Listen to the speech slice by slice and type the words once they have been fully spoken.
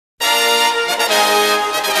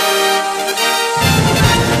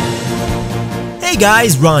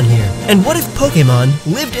guys, Ron here. And what if Pokemon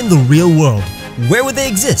lived in the real world? Where would they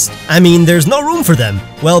exist? I mean, there's no room for them.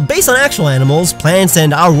 Well, based on actual animals, plants,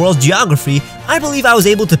 and our world's geography, I believe I was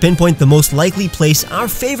able to pinpoint the most likely place our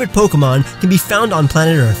favorite Pokemon can be found on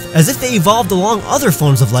planet Earth, as if they evolved along other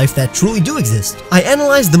forms of life that truly do exist. I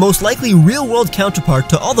analyzed the most likely real-world counterpart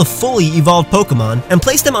to all the fully evolved Pokemon and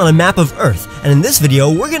placed them on a map of Earth, and in this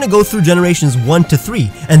video, we're gonna go through generations 1 to 3,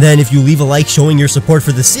 and then if you leave a like showing your support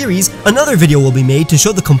for the series, another video will be made to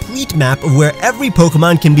show the complete map of where every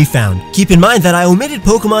Pokemon can be found. Keep in mind that I omitted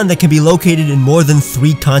Pokemon that can be located in more than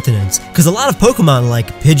 3 continents, because a lot of Pokemon like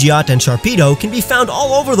Pidgeot and Sharpedo can be found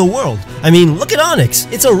all over the world. I mean, look at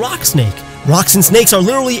Onix, it's a rock snake. Rocks and snakes are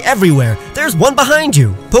literally everywhere. There's one behind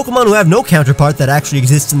you. Pokemon who have no counterpart that actually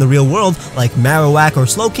exists in the real world, like Marowak or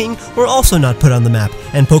Slowking, were also not put on the map,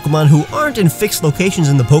 and Pokemon who aren't in fixed locations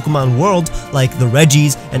in the Pokemon world, like the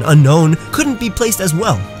Regis and Unknown, couldn't be placed as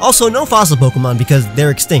well. Also, no fossil Pokemon because they're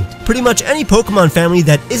extinct. Pretty much any Pokemon family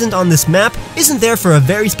that isn't on this map isn't there for a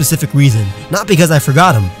very specific reason, not because I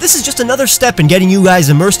forgot them. This is just another step in getting you guys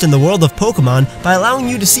immersed in the world of Pokemon by allowing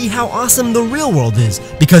you to see how awesome the real world is,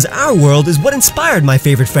 because our world is what inspired my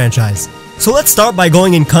favorite franchise. So let's start by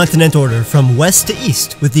going in continent order from west to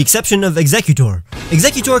east, with the exception of Executor.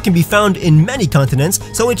 Executor can be found in many continents,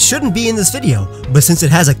 so it shouldn't be in this video, but since it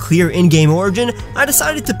has a clear in-game origin, I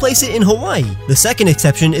decided to place it in Hawaii. The second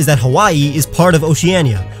exception is that Hawaii is part of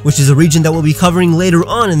Oceania, which is a region that we'll be covering later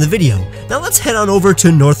on in the video. Now let's head on over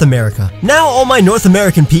to North America. Now all my North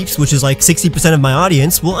American peeps, which is like 60% of my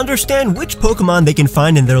audience, will understand which Pokemon they can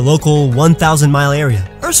find in their local 1,000-mile area.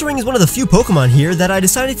 Ursaring is one of the few Pokemon here that I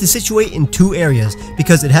decided to situate in 2 areas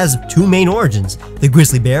because it has 2 main origins: the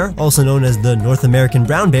grizzly bear, also known as the North American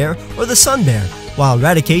brown bear, or the sun bear. While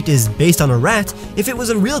Raticate is based on a rat, if it was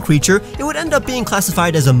a real creature, it would end up being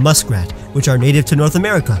classified as a muskrat, which are native to North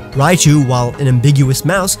America. Raichu, while an ambiguous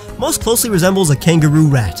mouse, most closely resembles a kangaroo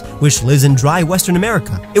rat, which lives in dry Western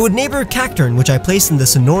America. It would neighbor Cacturn, which I placed in the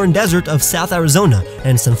Sonoran Desert of South Arizona,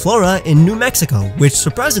 and Sunflora in New Mexico, which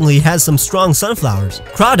surprisingly has some strong sunflowers.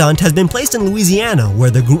 Crawdaunt has been placed in Louisiana,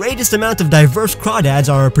 where the greatest amount of diverse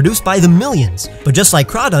crawdads are produced by the millions. But just like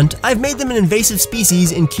Crawdaunt, I've made them an invasive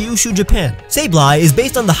species in Kyushu, Japan. Sableye is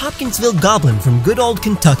based on the Hopkinsville Goblin from good old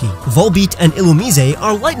Kentucky. Volbeat and Illumise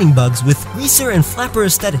are lightning bugs with greaser and flapper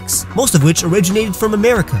aesthetics, most of which originated from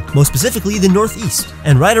America, most specifically the Northeast.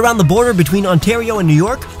 And right around the border between Ontario and New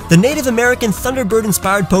York, the Native American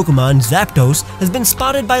Thunderbird-inspired Pokemon Zapdos has been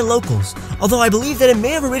spotted by locals, although I believe that it may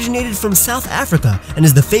have originated from South Africa and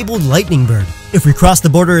is the fabled lightning bird. If we cross the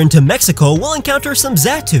border into Mexico, we'll encounter some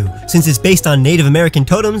Xatu. Since it's based on Native American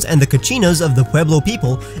totems and the Cochinas of the Pueblo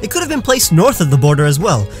people, it could have been placed north of the border as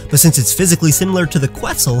well, but since it's physically similar to the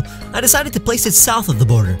Quetzal, I decided to place it south of the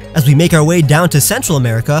border. As we make our way down to Central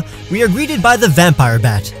America, we are greeted by the vampire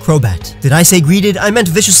bat, Crobat. Did I say greeted? I meant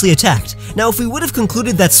viciously attacked. Now, if we would have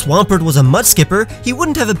concluded that Swampert was a mud skipper, he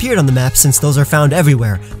wouldn't have appeared on the map since those are found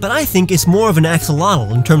everywhere, but I think it's more of an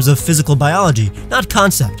axolotl in terms of physical biology, not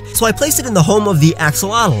concept, so I placed it in the home of the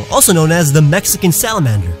axolotl, also known as the Mexican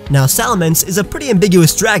salamander. Now, Salamence is a pretty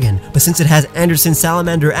ambiguous dragon, but since it has Anderson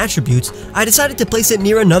salamander attributes, I decided to place it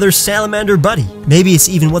near another salamander buddy. Maybe it's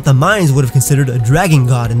even what the Mayans would have considered a dragon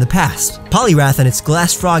god in the past. Poliwrath and its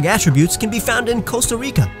glass frog attributes can be found in Costa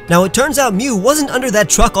Rica. Now, it turns out Mew wasn't under that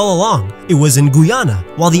truck all along. It was in Guyana.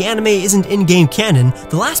 While the anime isn't in-game canon,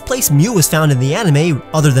 the last place Mew was found in the anime,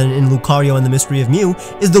 other than in Lucario and the Mystery of Mew,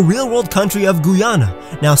 is the real-world country of Guyana.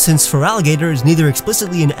 Now, since Feraligatr is neither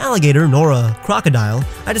explicitly an alligator nor a crocodile,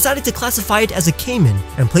 I decided to classify it as a caiman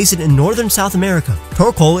and place it in northern South America.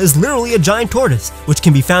 Torkoal is literally a giant tortoise, which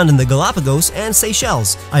can be found in the Galapagos and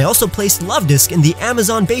Seychelles. I also placed Lovedisc in the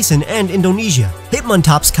Amazon basin and Indonesia.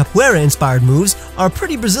 Hitmontop's capoeira-inspired moves are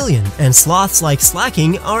pretty Brazilian, and sloths like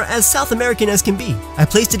Slacking are as South American as can be. I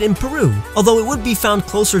placed it in Peru, although it would be found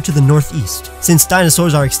closer to the northeast. Since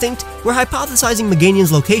dinosaurs are extinct, we're hypothesizing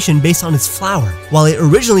Meganium's location based on its flower. While it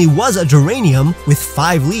originally was a geranium with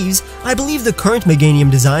 5 leaves, I believe the current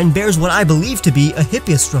Meganium design bears what I believe to be a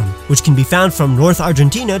hippeastrum, which can be found from North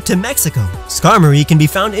Argentina to Mexico. Skarmory can be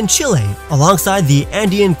found in Chile, alongside the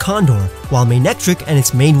Andean condor, while Manectric and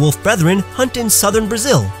its main wolf brethren hunt in southern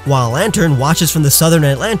Brazil, while Lantern watches from the southern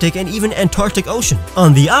Atlantic and even Antarctic Ocean.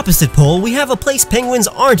 On the opposite pole, we have a place penguins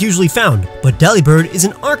aren't usually found, but Delibird is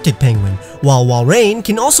an Arctic penguin, while Walrein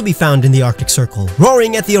can also be found in the Arctic Circle,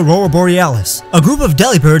 roaring at the Aurora Borealis. A group of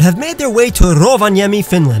Delibird have made their way to Rovaniemi,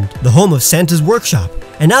 Finland, the home of Santa's workshop.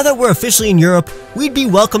 And now that we're officially in Europe, we'd be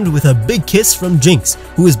welcomed with a big kiss from Jinx,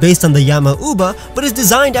 who is based on the Yama Uba, but is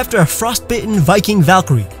designed after a frostbitten Viking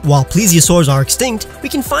Valkyrie. While plesiosaurs are extinct, we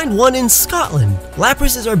can find one in Scotland.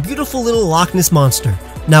 Lapras is our beautiful little Loch Ness monster.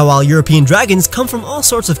 Now, while European dragons come from all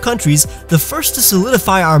sorts of countries, the first to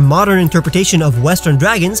solidify our modern interpretation of Western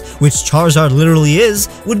dragons, which Charizard literally is,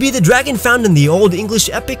 would be the dragon found in the Old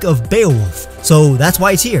English epic of Beowulf. So that's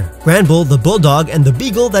why it's here. Granbull, the Bulldog, and the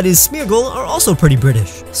Beagle that is Smeargle are also pretty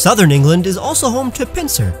British. Southern England is also home to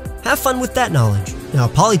Pinsir. Have fun with that knowledge. Now,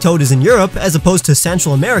 Politoed is in Europe as opposed to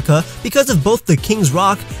Central America because of both the King's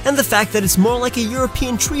Rock and the fact that it's more like a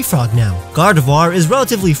European tree frog now. Gardevoir is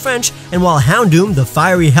relatively French, and while Houndoom, the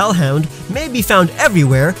fiery hellhound, may be found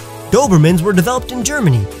everywhere, Dobermans were developed in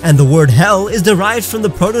Germany, and the word hell is derived from the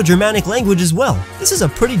Proto-Germanic language as well. This is a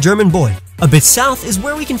pretty German boy. A bit south is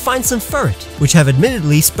where we can find some Furret, which have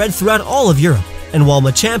admittedly spread throughout all of Europe. And while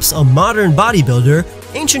Machamp's a modern bodybuilder,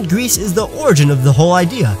 ancient Greece is the origin of the whole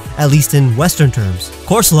idea, at least in Western terms.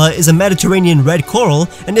 Corsola is a Mediterranean red coral,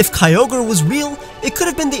 and if Kyogre was real, it could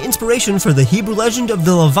have been the inspiration for the Hebrew legend of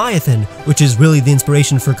the Leviathan, which is really the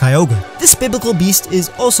inspiration for Kyogre. This biblical beast is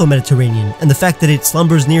also Mediterranean, and the fact that it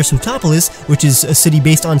slumbers near Pseutopolis, which is a city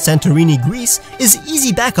based on Santorini, Greece, is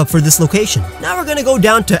easy backup for this location. Now we're gonna go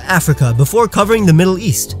down to Africa before covering the Middle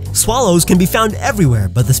East. Swallows can be found everywhere,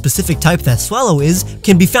 but the specific type that swallow is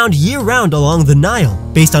can be found year-round along the Nile.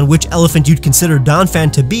 Based on which elephant you'd consider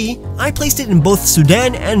Donphan to be, I placed it in both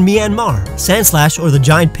Sudan and Myanmar. Sandslash, or the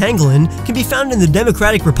giant pangolin, can be found in the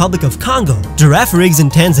Democratic Republic of Congo. Giraffarigs in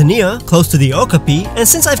Tanzania, close to the Okapi, and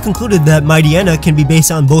since I've concluded that Mightyena can be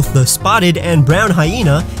based on both the spotted and brown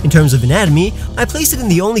hyena in terms of anatomy, I placed it in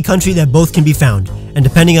the only country that both can be found. And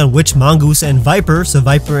depending on which mongoose and viper, so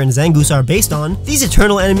viper and zangoose are based on, these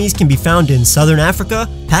eternal enemies can be found in southern Africa,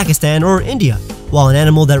 Pakistan, or India. While an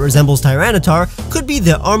animal that resembles Tyranitar could be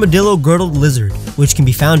the armadillo-girdled lizard, which can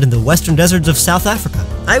be found in the western deserts of South Africa.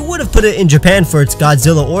 I would have put it in Japan for its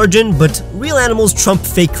Godzilla origin, but real animals trump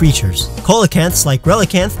fake creatures. Coelacanths like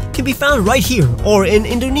Relicanth can be found right here or in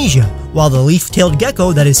Indonesia, while the leaf-tailed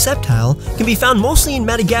gecko that is septile can be found mostly in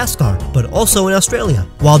Madagascar, but also in Australia.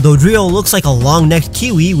 While Dodrio looks like a long-necked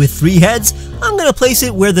kiwi with 3 heads, I'm gonna place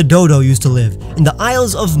it where the dodo used to live, in the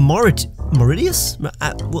Isles of Mauritius?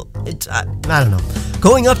 I don't know.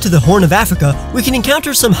 Going up to the Horn of Africa, we can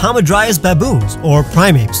encounter some Hamadryas baboons, or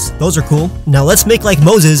primates. Those are cool. Now let's make like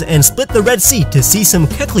Moses and split the Red Sea to see some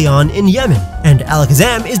Kekleon in Yemen. And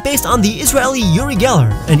Alakazam is based on the Israeli Uri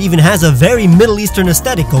Geller, and even has a very Middle Eastern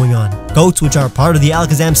aesthetic going on. Goats, which are part of the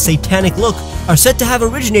Alakazam's satanic look, are said to have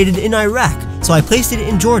originated in Iraq, so I placed it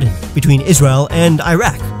in Jordan, between Israel and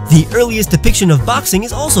Iraq. The earliest depiction of boxing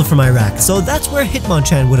is also from Iraq, so that's where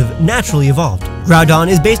Hitmonchan would have naturally evolved. Groudon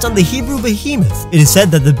is based on the Hebrew behemoth. It is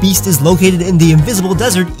said that the beast is located in the invisible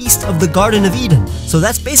desert east of the Garden of Eden, so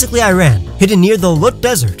that's basically Iran, hidden near the Lut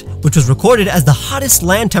Desert, which was recorded as the hottest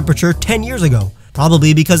land temperature 10 years ago.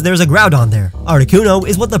 Probably because there's a Groudon there. Articuno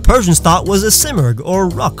is what the Persians thought was a Simurgh or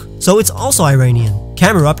Ruk, so it's also Iranian.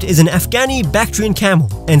 Camerupt is an Afghani Bactrian camel,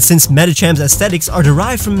 and since Metacham's aesthetics are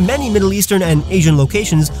derived from many Middle Eastern and Asian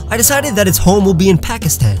locations, I decided that its home will be in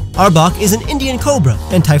Pakistan. Arbok is an Indian cobra,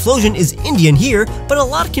 and Typhlosion is Indian here, but a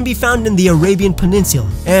lot can be found in the Arabian Peninsula,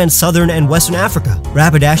 and southern and western Africa.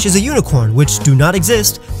 Rapidash is a unicorn, which do not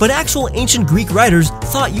exist, but actual ancient Greek writers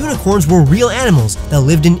thought unicorns were real animals that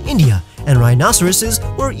lived in India, and rhinoceroses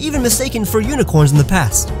were even mistaken for unicorns in the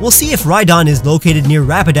past. We'll see if Rhydon is located near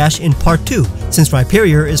Rapidash in part 2, since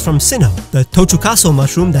Rhyperior is from Sinnoh. The Tochukaso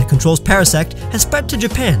mushroom that controls Parasect has spread to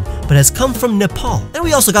Japan, but has come from Nepal. And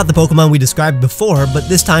we also got the Pokemon we described before, but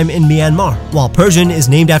this time in Myanmar. While Persian is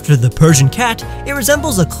named after the Persian cat, it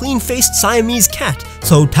resembles a clean-faced Siamese cat,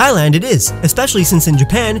 so Thailand it is, especially since in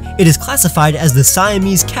Japan, it is classified as the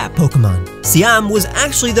Siamese cat Pokemon. Siam was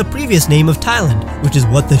actually the previous name of Thailand, which is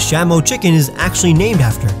what the Shamo chicken is actually named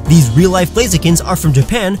after. These real-life Blazikins are from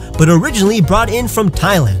Japan, but originally brought in from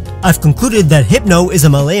Thailand. I've concluded that Hypno is a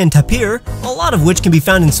Malayan tapir, a lot of which can be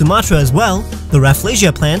found in Sumatra as well. The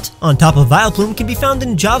Rafflesia plant, on top of Vileplume, can be found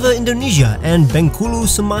in Java, Indonesia, and Bengkulu,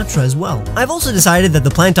 Sumatra as well. I've also decided that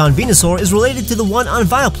the plant on Venusaur is related to the one on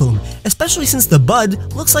Vileplume, especially since the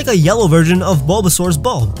bud looks like a yellow version of Bulbasaur's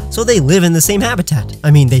bulb, so they live in the same habitat.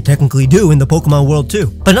 I mean, they technically do in the Pokemon world too.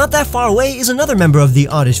 But not that far away is another member of the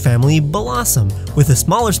Oddish family, Blossom, with a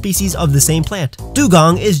smaller species of the same plant.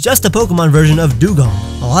 Dugong is just a Pokemon version of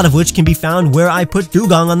Dugong, a lot of which can be found where I put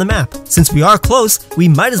Dugong on the map. Since we are close, we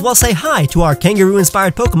might as well say hi to our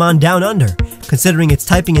kangaroo-inspired Pokemon down under. Considering its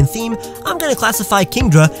typing and theme, I'm gonna classify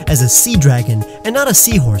Kingdra as a sea dragon and not a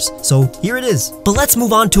seahorse, so here it is. But let's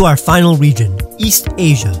move on to our final region, East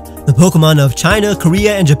Asia. The Pokemon of China,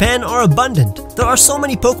 Korea, and Japan are abundant. There are so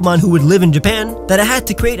many Pokemon who would live in Japan that I had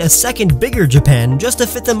to create a second bigger Japan just to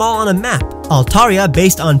fit them all on a map. Altaria,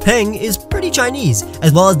 based on Peng, is pretty Chinese,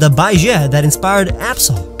 as well as the Baijie that inspired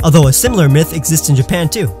Absol, although a similar myth exists in Japan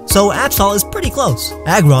too, so Absol is pretty close.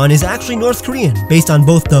 Aggron is actually North Korean, based on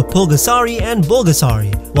both the Pulgasari and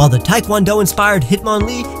Bulgasari, while the Taekwondo-inspired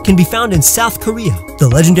Hitmonlee can be found in South Korea. The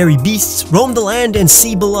legendary beasts roam the land and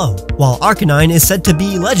sea below, while Arcanine is said to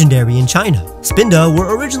be legendary in China. Spinda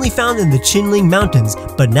were originally found in the Chinling Mountains,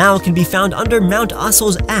 but now can be found under Mount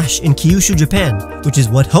Aso's ash in Kyushu, Japan, which is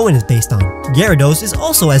what Hoenn is based on. Gyarados is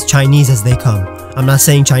also as Chinese as they come. I'm not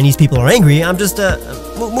saying Chinese people are angry, I'm just,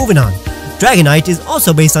 moving on. Dragonite is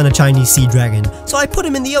also based on a Chinese sea dragon, so I put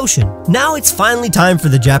him in the ocean. Now it's finally time for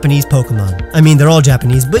the Japanese Pokemon. I mean, they're all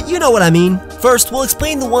Japanese, but you know what I mean. First, we'll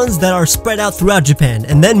explain the ones that are spread out throughout Japan,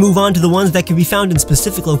 and then move on to the ones that can be found in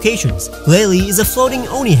specific locations. Glalie is a floating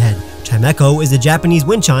Oni head. Chimecho is a Japanese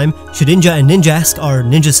wind chime, Shedinja and Ninjask are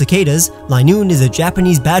ninja cicadas, Linoon is a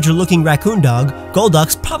Japanese badger-looking raccoon dog,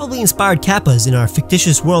 Golduck's probably inspired Kappas in our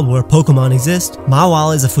fictitious world where Pokemon exist,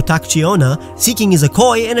 Mawile is a Futakchiona, Seeking is a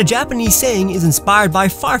koi, and a Japanese saying is inspired by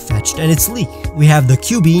Farfetch'd and its leak. We have the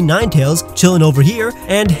QB Ninetales chilling over here,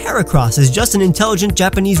 and Heracross is just an intelligent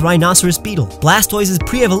Japanese rhinoceros beetle. Blastoise's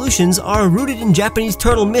pre-evolutions are rooted in Japanese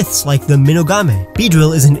turtle myths like the Minogame.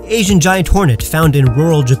 Beedrill is an Asian giant hornet found in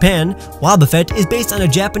rural Japan, Wobbuffet is based on a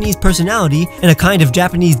Japanese personality and a kind of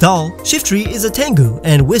Japanese doll, Shiftry is a Tengu,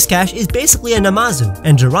 and Whiscash is basically a Namazu,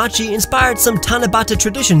 and Jirachi inspired some Tanabata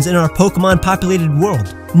traditions in our Pokemon-populated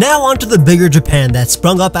world. Now onto the bigger Japan that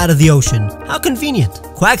sprung up out of the ocean. How convenient.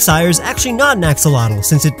 Quagsire is actually not an axolotl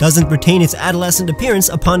since it doesn't retain its adolescent appearance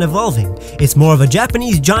upon evolving. It's more of a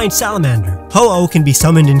Japanese giant salamander. Ho-Oh can be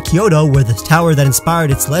summoned in Kyoto where the tower that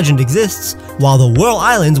inspired its legend exists, while the Whirl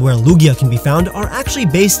Islands where Lugia can be found are actually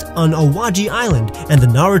based on Awaji Island and the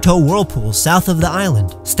Naruto Whirlpool south of the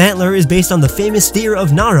island. Stantler is based on the famous sphere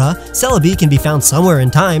of Nara, Celebi can be found somewhere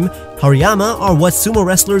in time, Hariyama are what sumo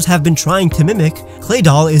wrestlers have been trying to mimic,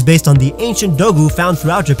 Claydol is based on the ancient Dogu found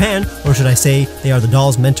throughout Japan, or should I say, they are the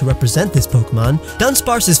dolls meant to represent this Pokemon,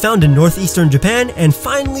 Dunsparce is found in northeastern Japan, and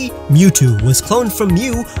finally, Mewtwo was cloned from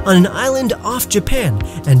Mew on an island off Japan,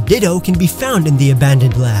 and Ditto can be found in the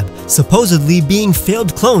abandoned lab, supposedly being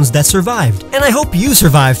failed clones that survived. And I hope you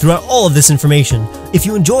survived throughout all of this information. If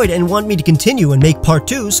you enjoyed and want me to continue and make part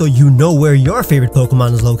 2 so you know where your favorite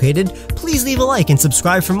Pokemon is located, please leave a like and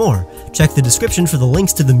subscribe for more. Check the description for the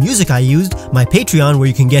links to the music I used, my Patreon where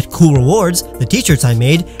you can get cool rewards, the t-shirts I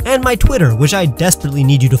made, and my Twitter which I desperately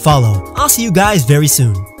need you to follow. I'll see you guys very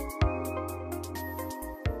soon.